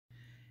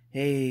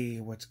Hey,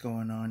 what's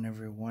going on,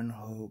 everyone?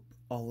 Hope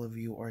all of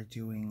you are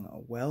doing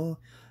well.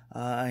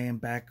 I am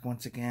back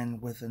once again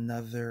with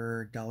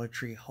another Dollar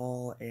Tree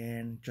haul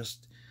and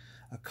just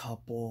a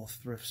couple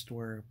thrift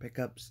store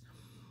pickups.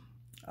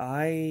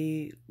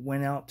 I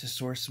went out to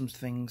source some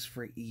things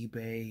for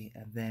eBay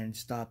and then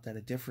stopped at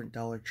a different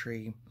Dollar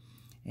Tree,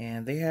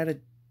 and they had a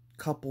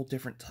couple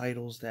different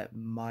titles that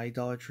my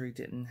Dollar Tree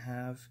didn't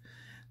have,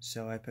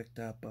 so I picked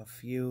up a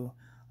few.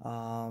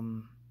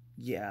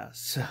 Yeah,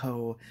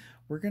 so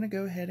we're gonna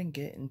go ahead and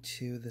get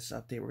into this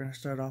update. We're gonna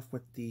start off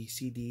with the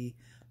CD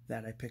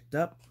that I picked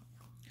up.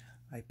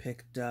 I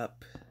picked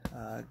up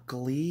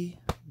Glee,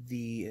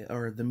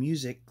 the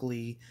music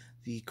Glee,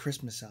 the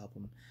Christmas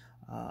album.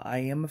 I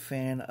am a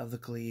fan of the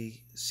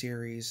Glee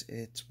series.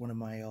 It's one of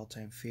my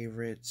all-time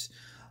favorites.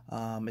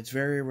 It's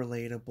very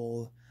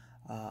relatable.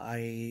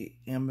 I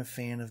am a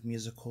fan of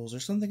musicals.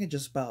 There's something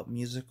just about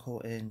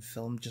musical and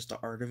film, just the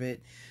art of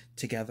it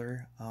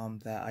together,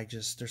 that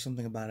there's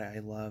something about it I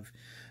love.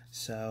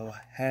 So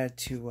had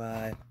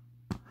to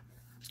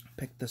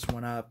pick this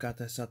one up. Got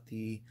this at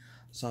the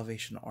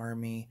Salvation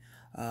Army.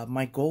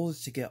 My goal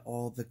is to get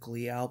all the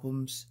Glee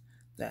albums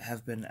that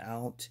have been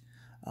out.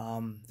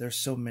 There's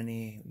so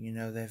many,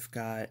 they've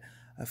got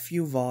a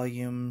few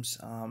volumes.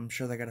 I'm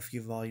sure they got a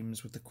few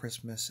volumes with the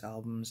Christmas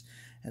albums,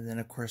 and then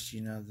of course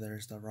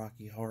there's the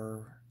Rocky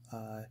Horror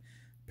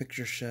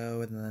Picture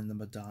Show, and then the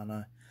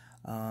Madonna.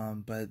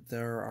 But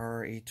there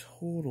are a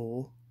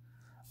total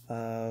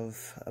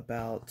of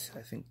about,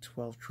 I think,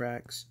 12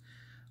 tracks.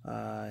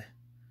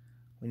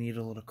 We Need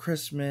a Little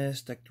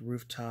Christmas, Deck the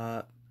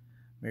Rooftop,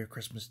 Merry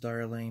Christmas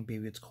Darling,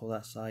 Baby It's Cold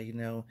Outside,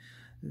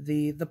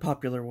 the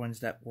popular ones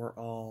that we're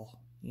all,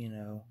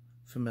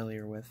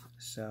 familiar with.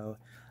 So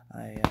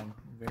I am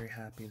very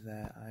happy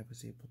that I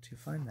was able to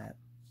find that.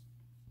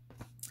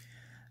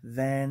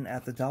 Then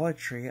at the Dollar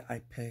Tree,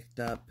 I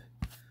picked up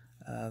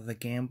The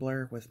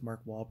Gambler with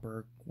Mark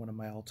Wahlberg, one of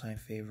my all-time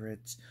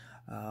favorites.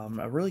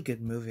 A really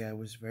good movie. I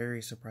was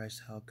very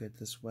surprised how good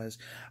this was.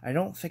 I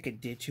don't think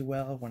it did too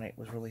well when it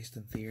was released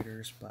in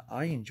theaters, but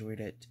I enjoyed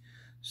it.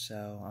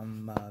 So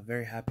I'm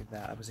very happy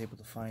that I was able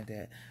to find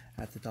it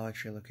at the Dollar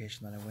Tree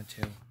location that I went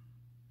to.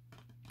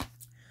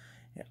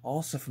 And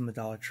also from the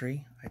Dollar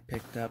Tree, I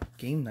picked up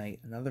Game Night,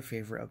 another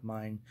favorite of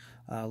mine.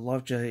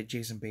 Love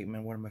Jason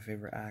Bateman, one of my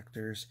favorite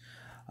actors.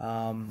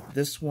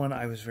 This one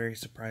I was very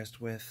surprised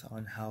with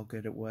on how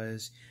good it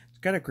was. It's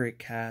got a great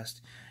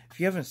cast. If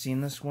you haven't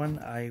seen this one,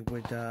 I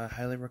would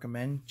highly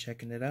recommend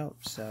checking it out.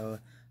 So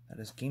that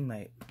is Game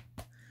Night.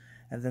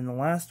 And then the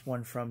last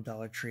one from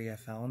Dollar Tree I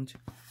found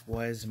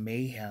was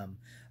Mayhem.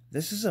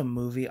 This is a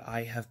movie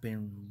I have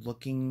been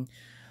looking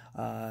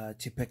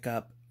to pick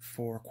up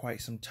for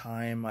quite some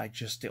time. I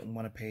just didn't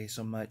want to pay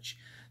so much.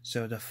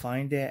 So to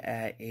find it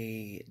at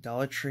a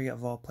Dollar Tree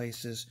of all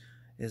places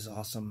is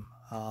awesome.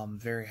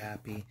 Very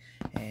happy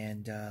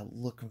and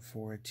looking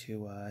forward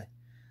to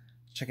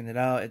checking it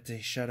out. It's a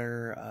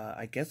Shudder,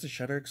 I guess a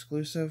Shudder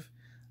exclusive,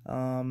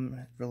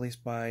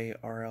 released by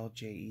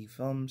RLJE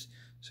Films.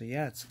 So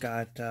yeah, it's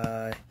got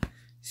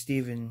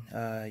Steven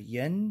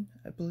Yeun,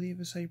 I believe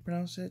is how you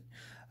pronounce it,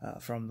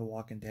 from The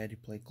Walking Dead, who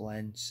played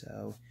Glenn.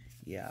 So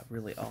yeah,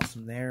 really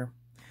awesome there.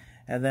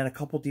 And then a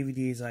couple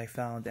DVDs I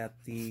found at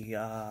the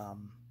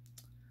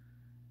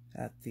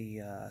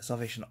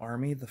Salvation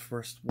Army. The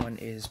first one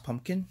is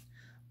Pumpkin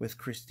with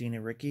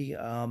Christina Ricci.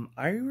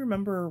 I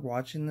remember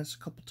watching this a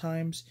couple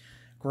times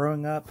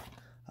growing up.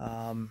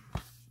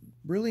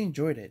 Really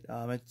enjoyed it.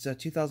 It's a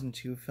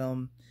 2002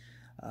 film.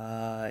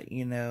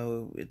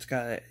 It's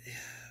got,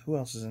 who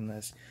else is in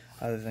this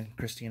other than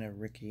Christina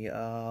Ricci?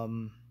 I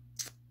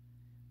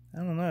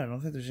don't know. I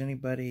don't think there's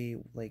anybody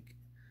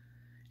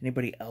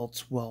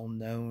else well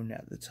known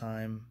at the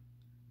time.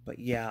 But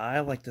yeah, I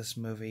like this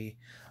movie.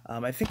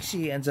 I think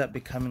she ends up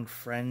becoming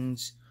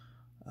friends,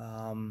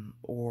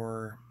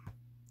 or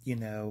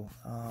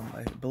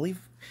I believe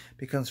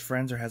becomes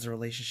friends or has a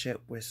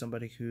relationship with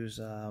somebody who's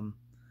a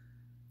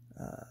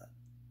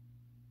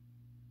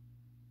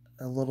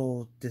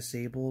little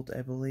disabled,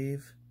 I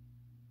believe.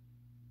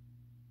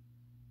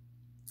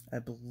 I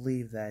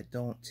believe that.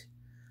 Don't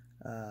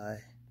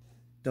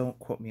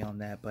quote me on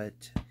that,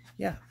 but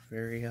yeah,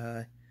 very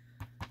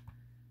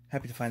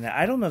happy to find that.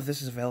 I don't know if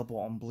this is available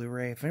on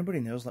Blu-ray. If anybody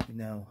knows, let me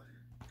know.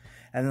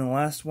 And then the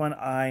last one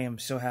I am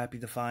so happy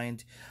to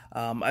find.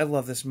 I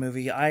love this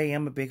movie. I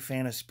am a big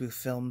fan of spoof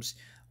films,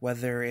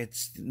 whether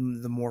it's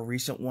the more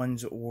recent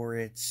ones or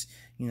it's,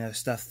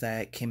 stuff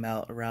that came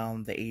out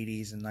around the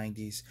 80s and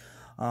 90s.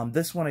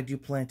 This one I do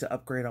plan to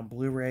upgrade on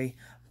Blu-ray,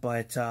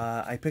 but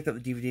I picked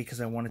up the DVD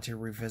because I wanted to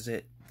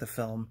revisit the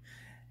film.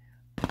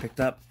 I picked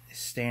up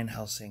Stan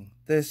Helsing.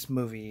 This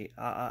movie,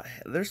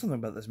 there's something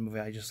about this movie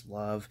I just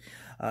love.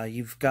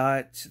 You've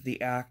got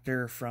the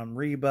actor from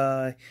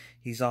Reba.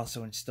 He's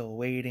also in Still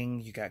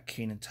Waiting. You got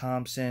Kenan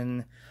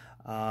Thompson.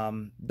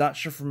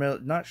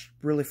 Not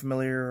really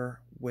familiar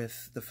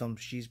with the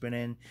films she's been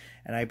in,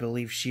 and I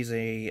believe she's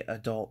a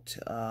adult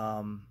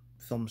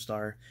film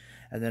star.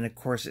 And then of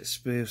course it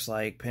spoofs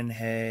like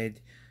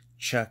Pinhead,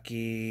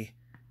 Chucky,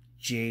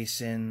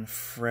 Jason,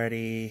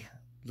 Freddy,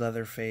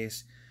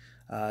 Leatherface.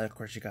 Of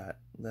course, you got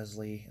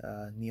Leslie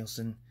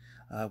Nielsen,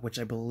 which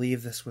I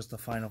believe this was the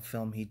final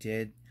film he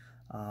did.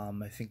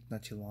 I think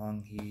not too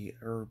long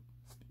or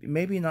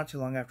maybe not too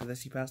long after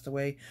this he passed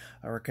away,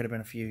 or it could have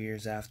been a few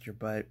years after.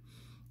 But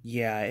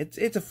yeah,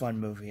 it's a fun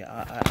movie.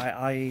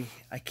 I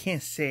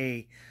can't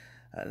say.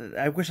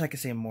 I wish I could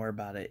say more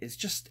about it. It's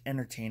just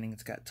entertaining.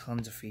 It's got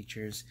tons of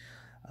features.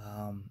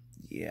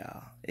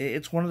 Yeah,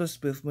 it's one of those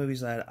spoof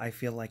movies that I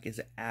feel like is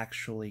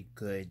actually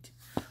good.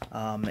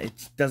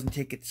 It doesn't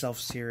take itself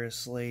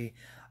seriously.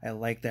 I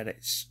like that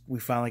we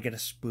finally get a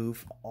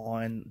spoof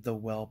on the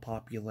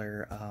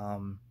well-popular,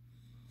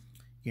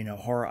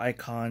 horror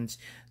icons.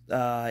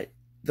 The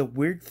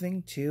weird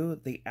thing too,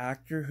 the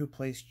actor who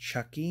plays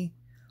Chucky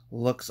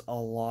looks a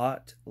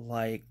lot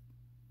like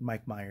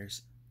Mike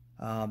Myers.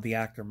 The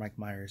actor Mike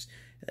Myers.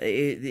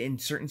 In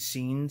certain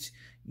scenes,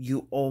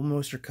 you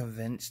almost are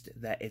convinced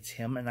that it's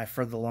him, and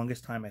for the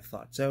longest time I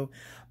thought so.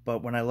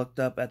 But when I looked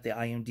up at the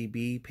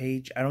IMDb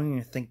page, I don't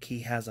even think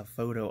he has a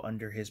photo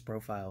under his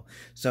profile,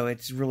 so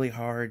it's really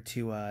hard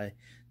to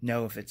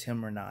know if it's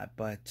him or not.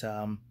 But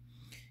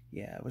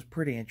yeah, it was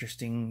pretty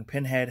interesting.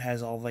 Pinhead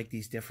has all like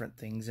these different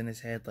things in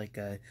his head, like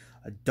a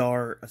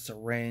dart, a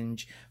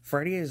syringe.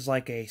 Freddy is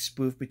like a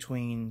spoof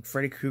between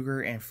Freddy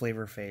Krueger and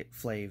Flavor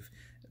Flav,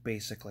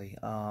 basically.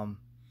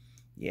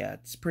 Yeah,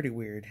 it's pretty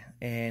weird.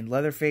 And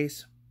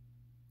Leatherface,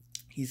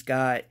 he's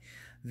got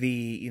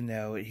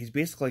he's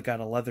basically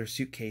got a leather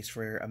suitcase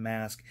for a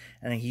mask,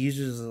 and he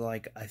uses,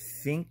 like, I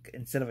think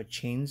instead of a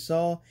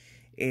chainsaw,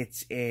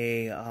 it's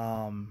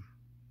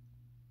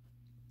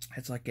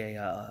like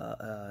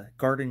a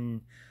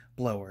garden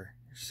blower.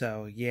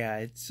 So yeah,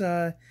 it's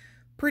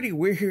pretty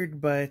weird,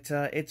 but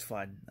it's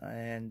fun.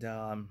 And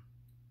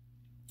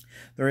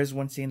there is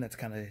one scene that's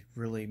kind of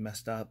really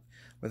messed up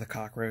with a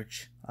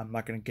cockroach. I'm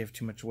not going to give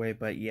too much away,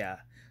 but yeah,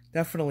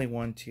 definitely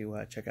one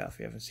to check out if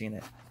you haven't seen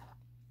it.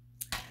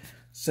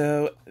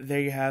 So there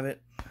you have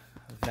it.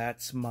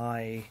 That's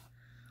my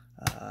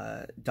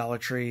Dollar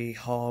Tree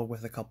haul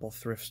with a couple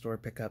thrift store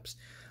pickups.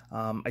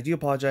 I do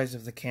apologize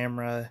if the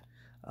camera,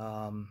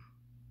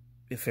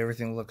 if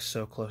everything looks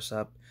so close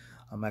up.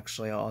 I'm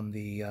actually on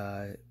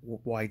the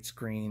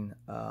widescreen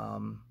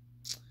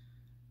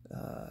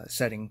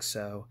settings,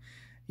 so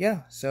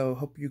yeah, so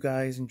hope you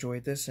guys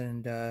enjoyed this,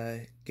 and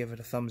give it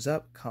a thumbs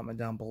up, comment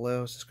down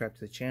below, subscribe to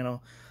the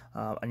channel.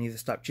 I need to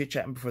stop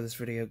chit-chatting before this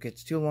video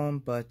gets too long,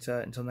 but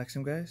until next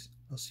time, guys,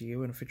 I'll see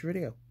you in a future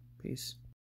video. Peace.